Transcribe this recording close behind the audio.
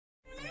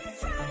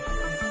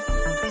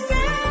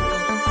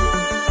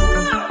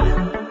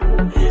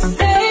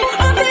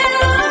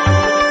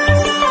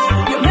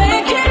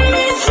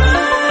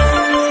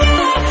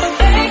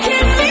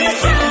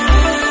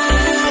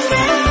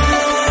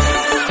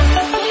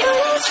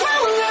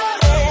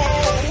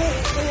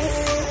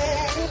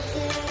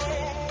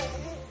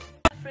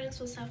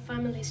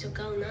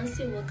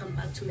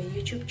back to my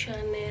YouTube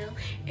channel,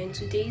 and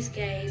today's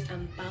guys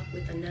I'm back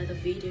with another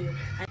video.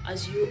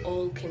 As you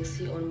all can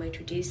see on my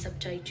today's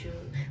subtitle,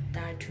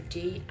 that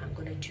today I'm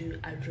gonna do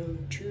a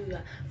room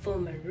tour for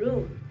my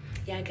room.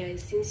 Yeah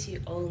guys, since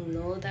you all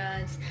know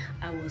that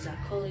I was a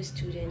college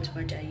student,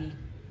 but I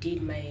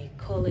did my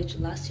college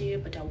last year,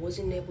 but I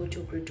wasn't able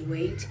to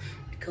graduate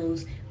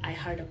because I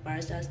had a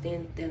birth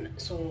accident then,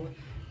 so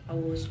I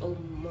was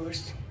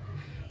almost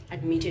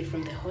admitted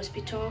from the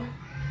hospital,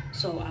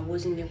 so I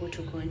wasn't able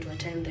to go and to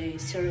attend the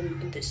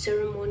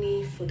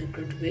ceremony for the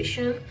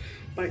graduation.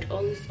 But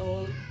all is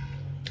all,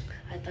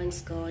 I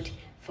thank God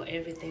for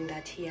everything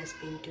that He has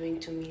been doing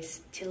to me.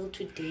 Still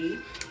today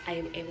I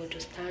am able to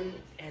stand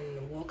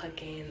and walk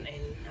again,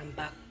 and I'm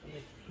back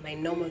with my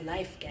normal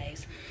life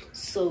guys.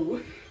 So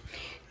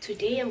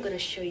today I'm gonna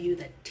show you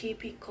the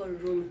typical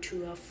room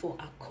tour for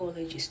a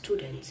college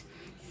student,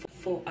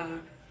 for a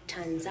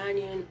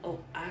Tanzanian or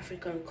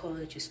African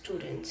college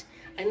students.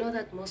 I know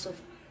that most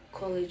of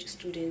college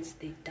students,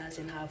 they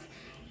doesn't have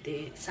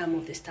some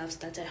of the stuffs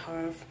that I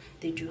have.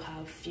 They do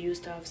have few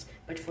stuffs,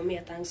 but for me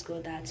I thank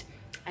God that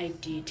I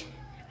did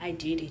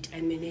it.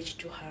 I managed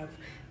to have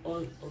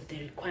all of the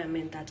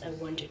requirement that I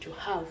wanted to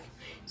have.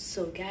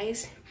 So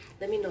guys,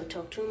 let me not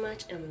talk too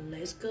much and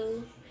let's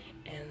go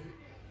and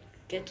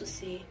get to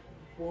see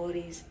what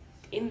is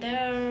in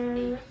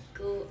there.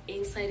 Go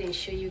inside and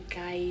show you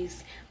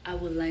guys. I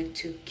would like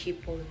to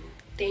keep on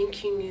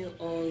thanking you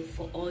all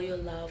for all your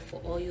love,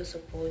 for all your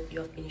support you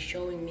have been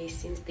showing me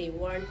since day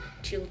one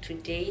till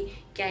today.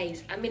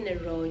 Guys, I'm in a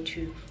road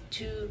to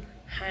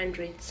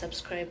 200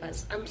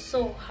 subscribers. I'm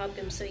so happy,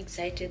 I'm so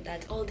excited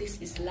that all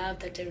this is love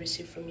that I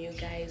receive from you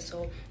guys.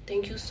 So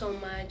thank you so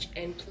much,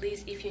 and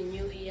please, if you're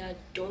new here,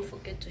 don't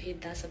forget to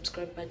hit that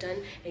subscribe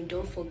button, and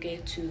don't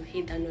forget to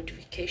hit that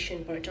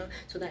notification button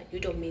so that you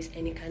don't miss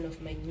any kind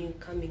of my new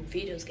coming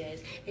videos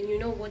guys. And you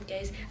know what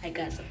guys, I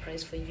got a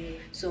surprise for you,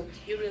 so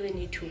you really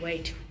need to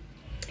wait.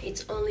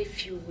 It's only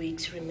few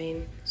weeks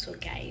remain, so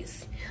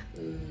guys,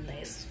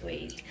 let's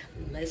wait,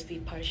 let's be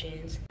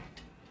patient.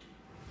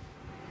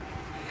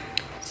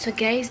 So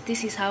guys,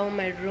 this is how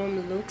my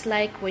room looks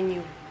like when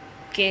you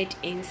get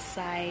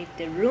inside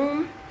the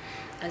room.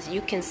 As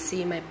you can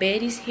see, my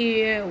bed is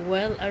here,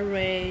 well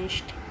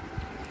arranged.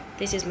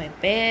 This is my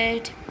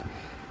bed.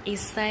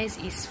 Its size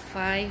is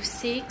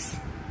 5'6".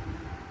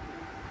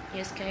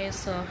 Yes guys,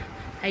 so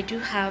I do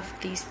have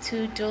these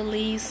two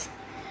dollies.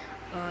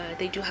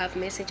 They do have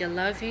message I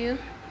love you.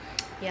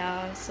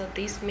 Yeah, so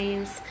this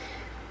means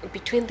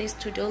between these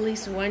two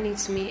dollies, one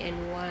is me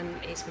and one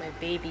is my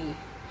baby.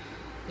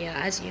 Yeah,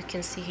 as you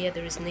can see here,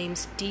 there is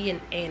names D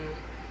and N.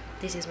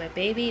 This is my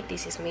baby,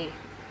 this is me.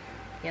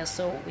 Yeah,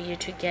 so we are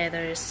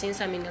together. Since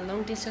I'm in a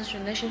long distance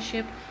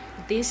relationship,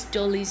 these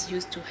dollies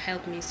used to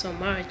help me so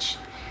much.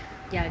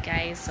 Yeah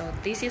guys, so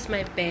this is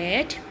my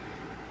bed,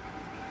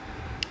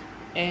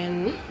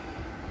 and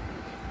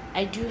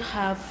I do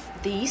have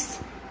this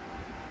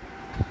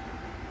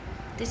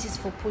is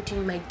for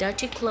putting my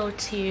dirty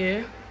clothes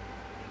here.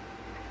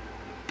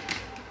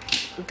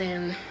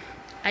 Then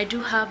I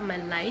do have my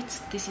lights.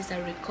 This is a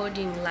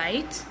recording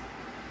light.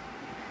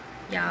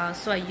 Yeah,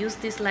 so I use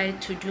this light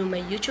to do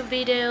my YouTube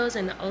videos,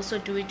 and also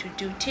do it to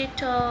do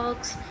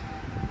TikToks.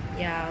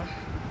 Yeah,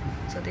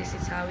 so this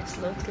is how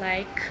it looks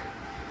like.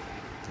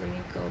 Let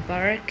me go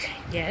back.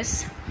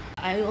 Yes,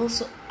 I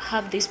also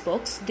have this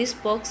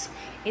box.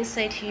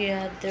 Inside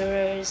here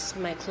there is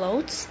my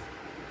clothes.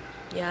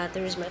 Yeah,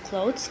 there is my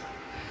clothes.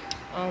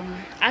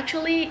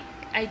 Actually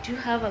I do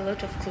have a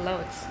lot of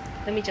clothes.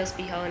 Let me just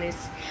be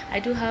honest, I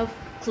do have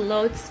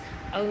clothes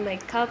on my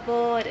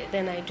cupboard,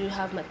 then I do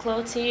have my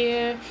clothes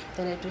here,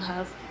 then I do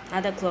have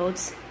other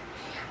clothes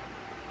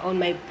on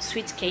my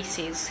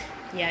suitcases.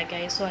 Yeah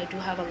guys, so I do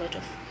have a lot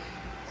of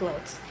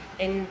clothes.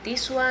 And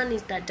this one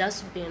is the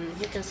dustbin.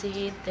 You can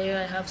see it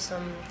there. I have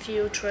some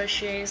few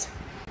trashes.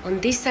 On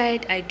this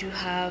side I do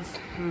have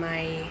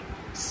my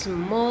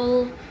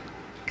small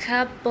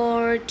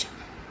cupboard.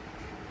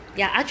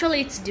 Yeah,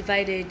 actually it's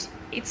divided.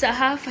 It's a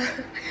half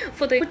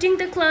for putting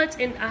the clothes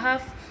and a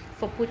half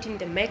for putting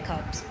the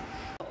makeups.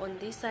 On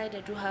this side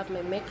I do have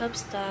my makeup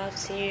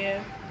stuffs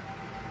here,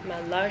 my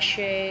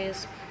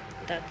lashes,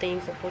 that thing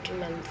for putting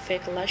my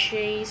fake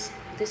lashes.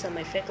 These are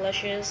my fake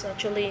lashes,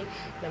 actually.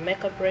 My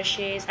makeup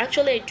brushes.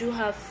 Actually I do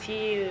have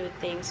few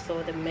things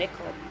for the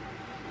makeup.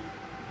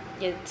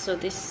 Yeah, so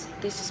this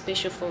is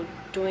special for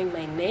doing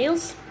my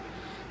nails.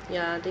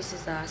 Yeah, this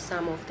is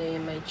some of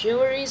my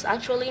jewelries.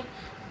 Actually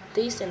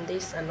this and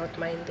this are not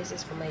mine, this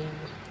is for my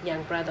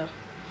young brother.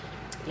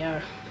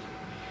 Yeah,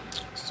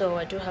 so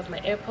I do have my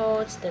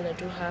AirPods, then I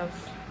do have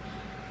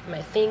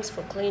my things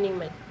for cleaning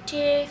my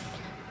teeth,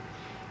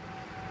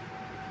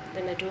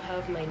 then I do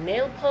have my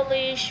nail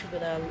polish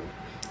with a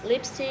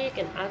lipstick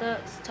and other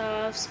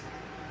stuffs.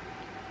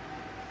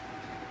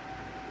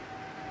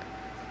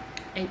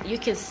 And you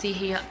can see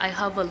here I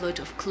have a lot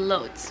of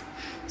clothes.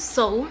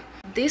 So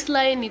this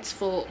line is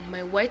for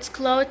my white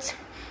clothes,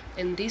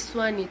 and this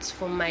one is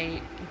for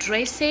my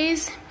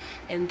dresses,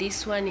 and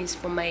this one is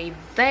for my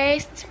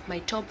vest, my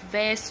top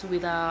vest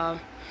with a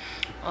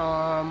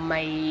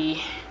my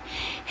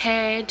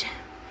head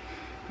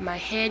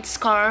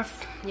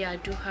scarf. Yeah, I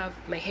do have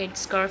my head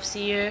scarves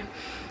here.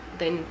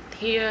 Then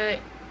here,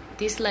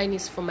 this line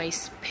is for my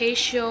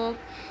special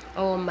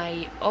or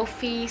my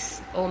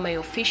office or my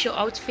official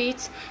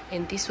outfits,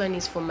 and this one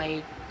is for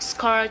my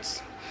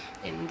skirts,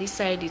 and this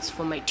side is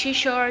for my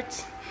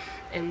t-shirts.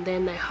 And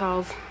then I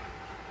have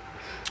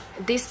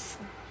this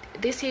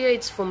here,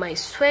 it's for my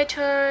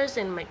sweaters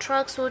and my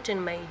tracksuit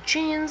and my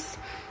jeans,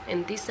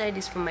 and this side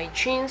is for my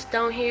jeans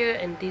down here,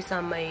 and these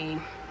are my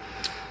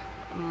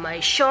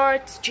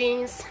shorts,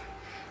 jeans,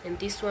 and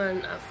this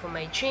one are for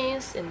my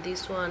jeans, and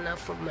this one are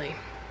for my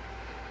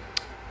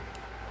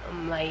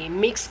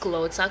mixed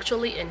clothes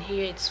actually, and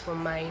here it's for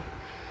my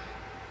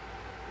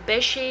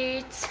bed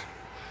sheets.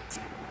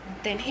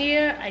 Then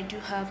here I do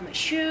have my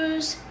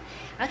shoes.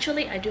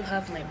 Actually, I do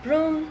have my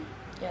broom.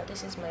 Yeah,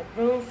 this is my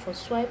broom for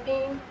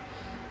swiping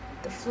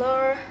the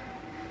floor.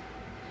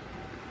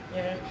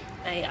 Yeah,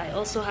 I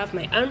also have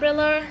my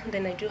umbrella.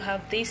 Then I do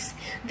have this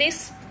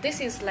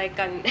is like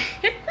an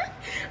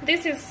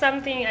this is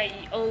something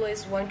I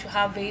always want to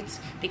have it,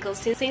 because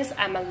since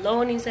I'm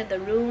alone inside the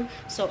room,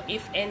 so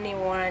if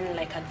anyone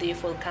like a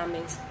thief will come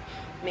and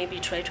maybe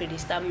try to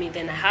disturb me,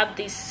 then I have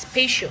this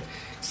special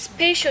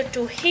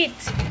to hit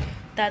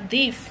that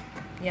thief.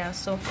 Yeah,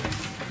 so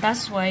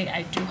that's why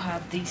I do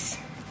have this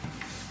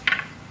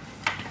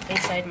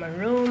inside my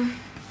room.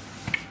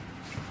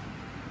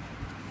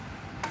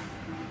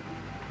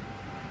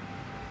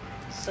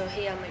 So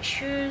here are my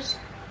shoes.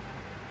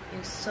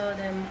 You saw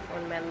them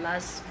on my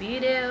last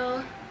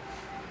video.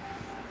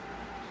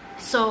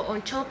 So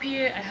on top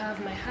here I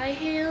have my high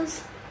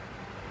heels.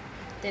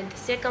 Then the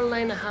second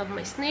line I have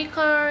my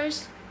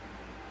sneakers,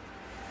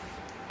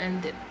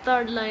 and the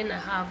third line I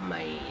have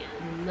my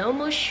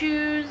normal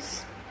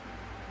shoes,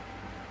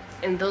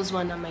 and those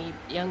one are my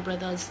young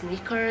brother's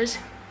sneakers.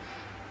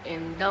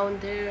 And down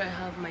there I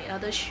have my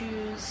other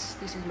shoes.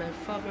 This is my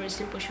favorite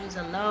simple shoes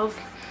I love,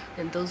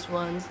 and those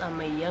ones are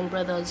my young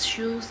brother's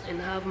shoes.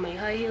 And I have my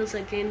high heels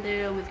again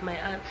there with my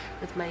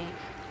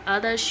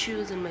other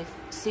shoes and my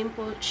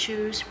simple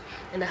shoes,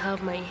 and I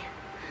have my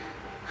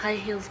high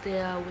heels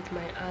there with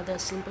my other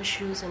simple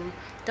shoes. And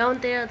down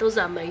there, those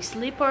are my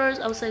slippers,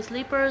 outside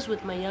slippers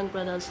with my young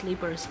brother's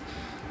slippers.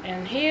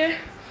 And here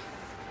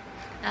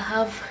I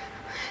have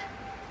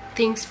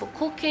things for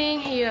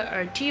cooking. Here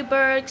are tea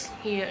bags,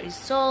 here is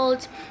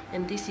salt,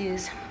 and this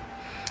is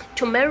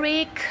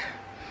turmeric.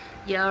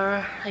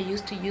 Yeah, I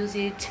used to use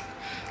it.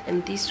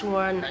 And this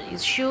one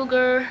is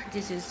sugar,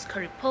 this is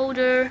curry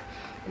powder,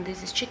 and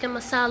this is chicken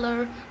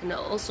masala. And I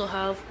also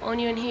have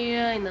onion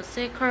here in the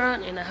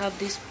second, and I have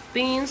these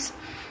beans.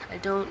 I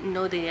don't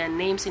know their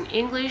names in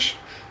English.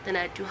 Then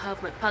I do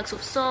have my packs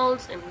of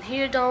salt, and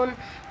here down,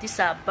 these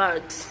are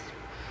bags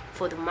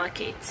for the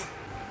market.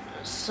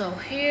 So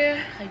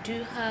here I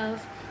do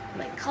have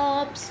my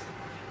cups.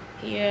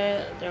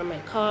 Here there are my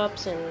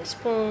cups and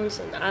spoons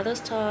and other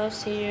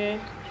stuffs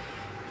here.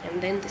 And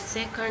then the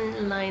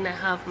second line I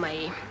have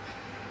my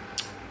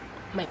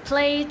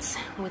plates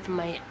with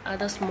my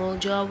other small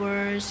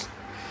jars,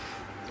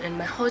 and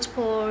my hot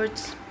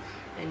pots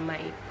and my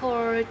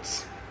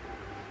pots.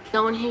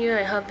 Down here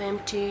I have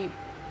empty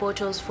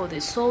bottles for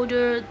the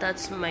soda.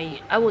 That's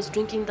I was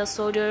drinking the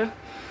soda.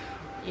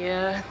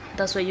 Yeah,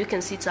 that's why you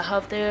can see I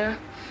have there.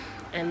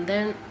 And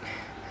then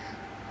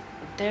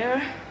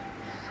there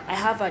I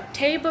have a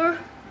table.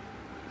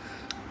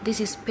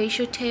 This is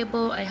special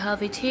table. I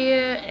have it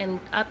here, and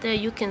up there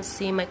you can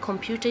see my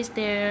computer is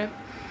there.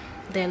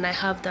 Then I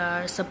have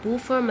the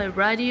subwoofer, my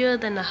radio.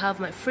 Then I have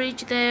my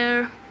fridge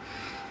there,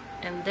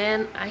 and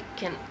then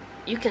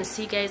you can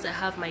see guys, I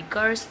have my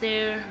gas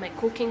there, my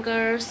cooking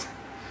gas.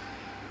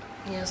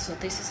 Yeah, so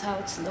this is how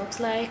it looks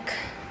like.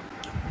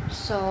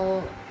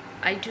 So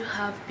I do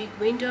have big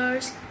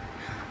windows.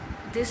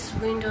 These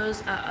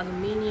windows are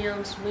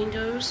aluminum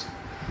windows,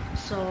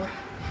 so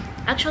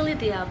actually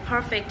they are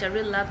perfect. I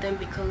really love them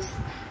because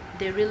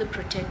they really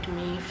protect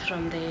me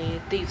from the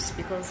thieves,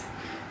 because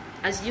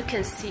as you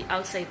can see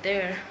outside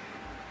there,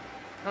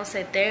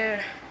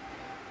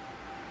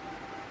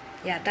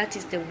 yeah, that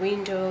is the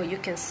window. You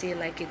can see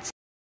like it's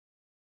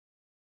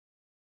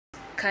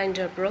kind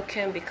of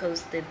broken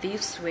because the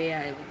thieves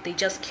they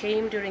just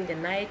came during the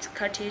night,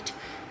 cut it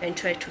and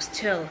tried to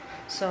steal.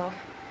 So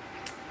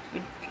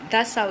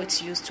that's how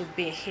it's used to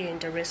be here in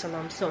Dar es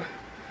Salaam. So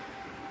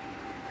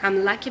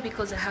I'm lucky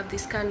because I have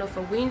this kind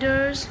of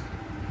windows.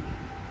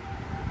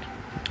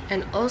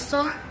 And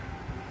also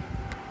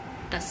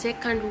the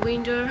second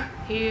window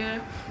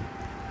here,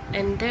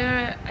 and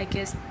there, I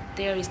guess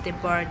there is the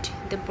bird.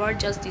 The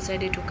bird just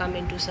decided to come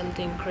and do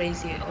something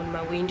crazy on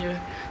my window,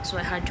 so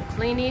I had to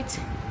clean it.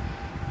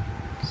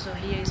 So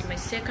here is my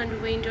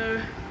second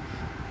window.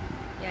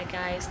 Yeah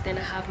guys, then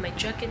I have my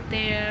jacket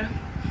there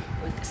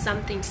with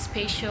something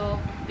special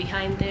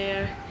behind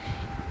there.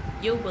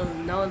 You will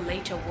know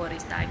later what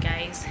is that,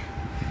 guys.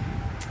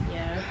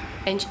 Yeah,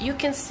 and you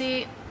can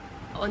see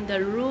on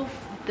the roof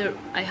there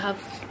I have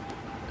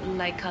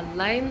like a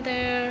line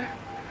there.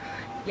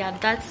 yeah,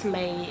 that's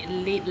my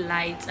LED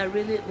lights. I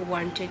really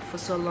wanted for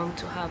so long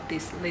to have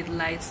this LED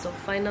lights, so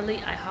finally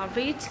I have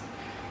it.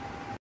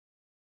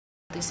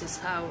 This is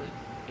how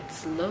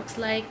it looks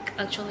like.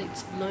 Actually,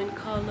 it's blue in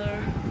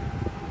color.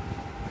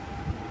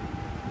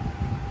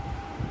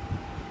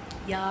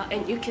 Yeah,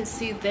 and you can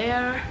see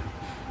there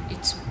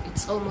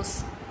it's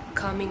almost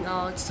coming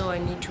out, so I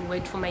need to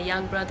wait for my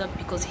young brother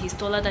because he's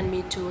taller than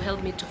me to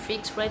help me to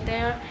fix right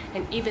there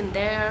and even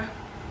there.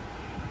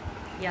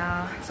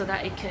 Yeah, so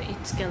that it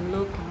can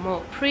look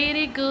more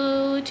pretty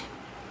good,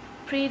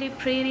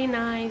 pretty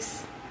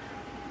nice.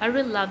 I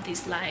really love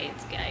these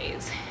lights,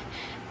 guys.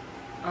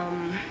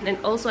 And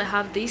also I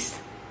have this,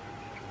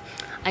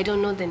 I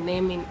don't know the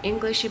name in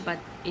English, but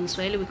in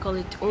Swahili we call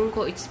it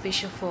ungo. It's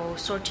special for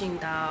sorting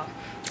the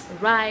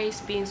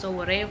rice, beans, or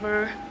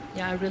whatever.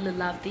 Yeah, I really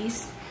love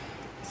this.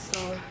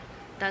 So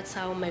that's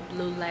how my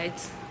blue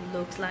lights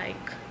looks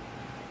like.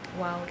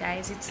 Wow,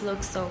 guys, it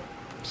looks so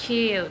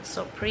cute,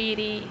 so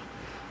pretty,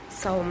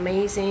 so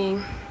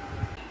amazing.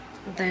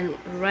 Then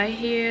right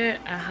here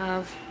I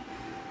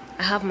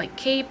have my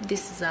cape.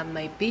 This is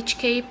my beach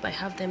cape. I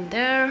have them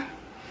there.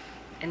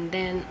 And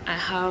then I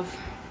have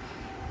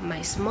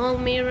my small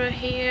mirror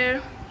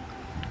here.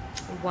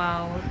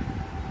 Wow,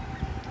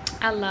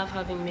 I love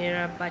having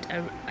mirror, but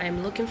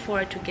I'm looking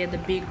forward to get the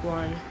big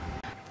one.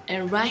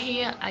 And right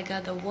here I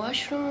got the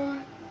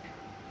washroom.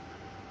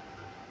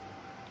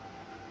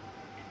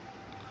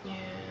 Yeah,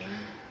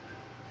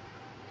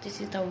 this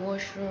is the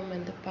washroom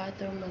and the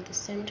bathroom at the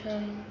same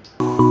time.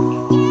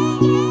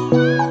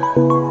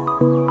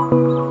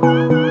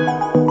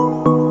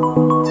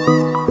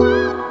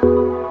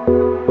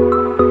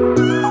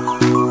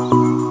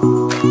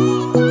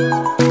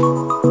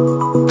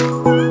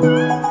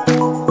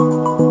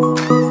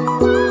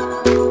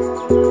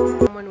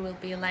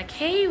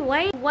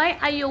 Why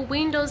are your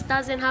windows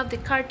doesn't have the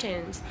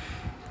curtains?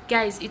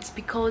 Guys, it's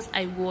because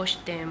I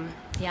washed them.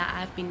 Yeah,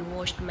 I've been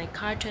washed my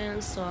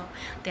curtains, so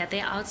they're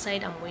there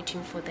outside. I'm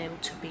waiting for them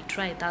to be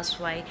dry. That's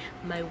why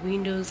my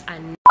windows are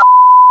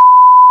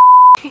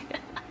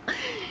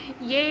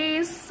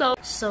yes.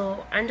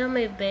 So under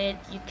my bed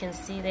you can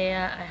see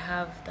there I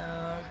have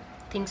the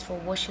things for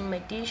washing my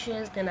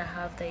dishes. Then I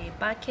have the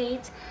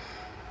bucket.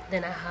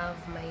 Then I have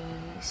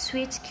my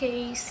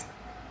suitcase.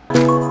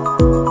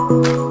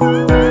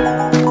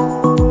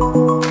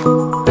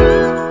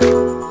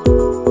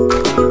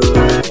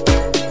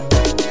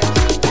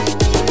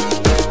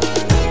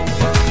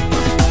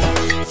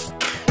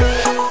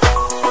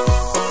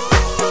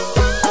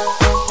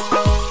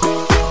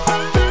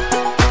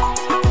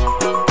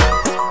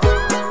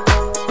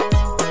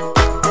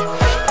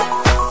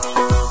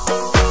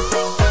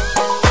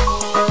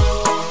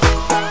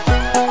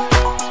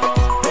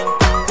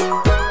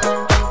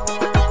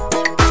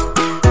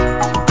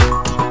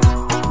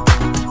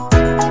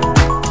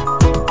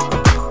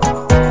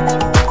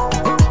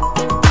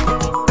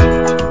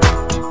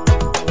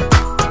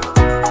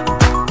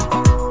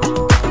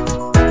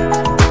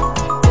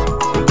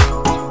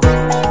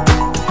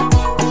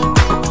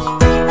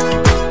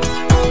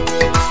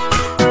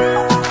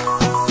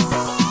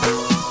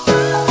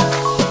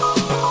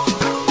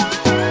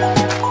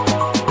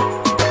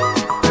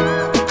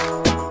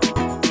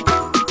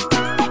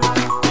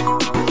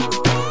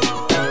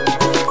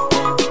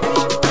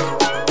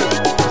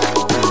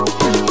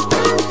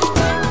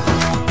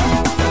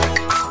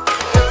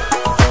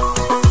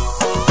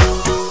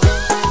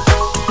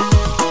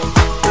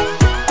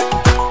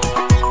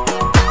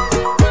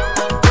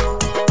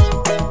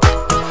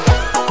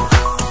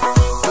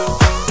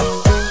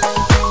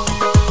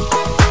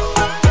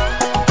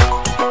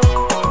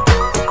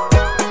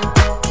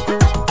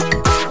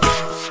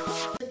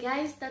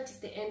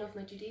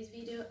 Today's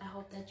video. I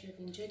hope that you have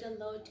enjoyed a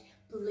lot.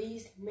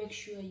 Please make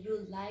sure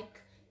you like,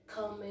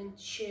 comment,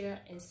 share,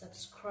 and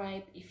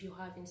subscribe if you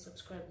haven't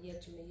subscribed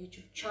yet to my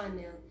YouTube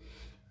channel.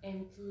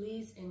 And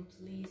please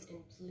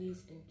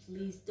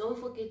don't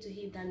forget to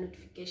hit that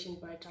notification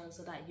button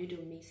so that you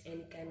don't miss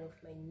any kind of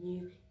my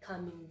new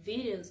coming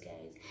videos,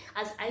 guys.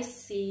 As I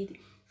said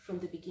from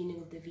the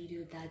beginning of the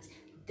video that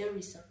there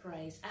is a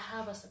surprise. I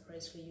have a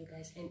surprise for you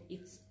guys, and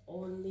it's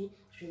only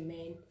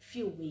remain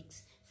few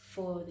weeks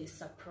for the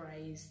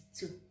surprise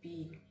to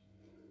be,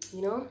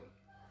 you know,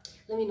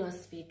 let me not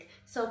speak.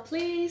 So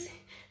please,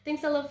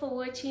 thanks a lot for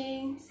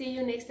watching. See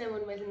you next time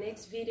on my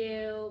next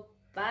video.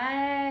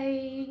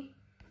 Bye.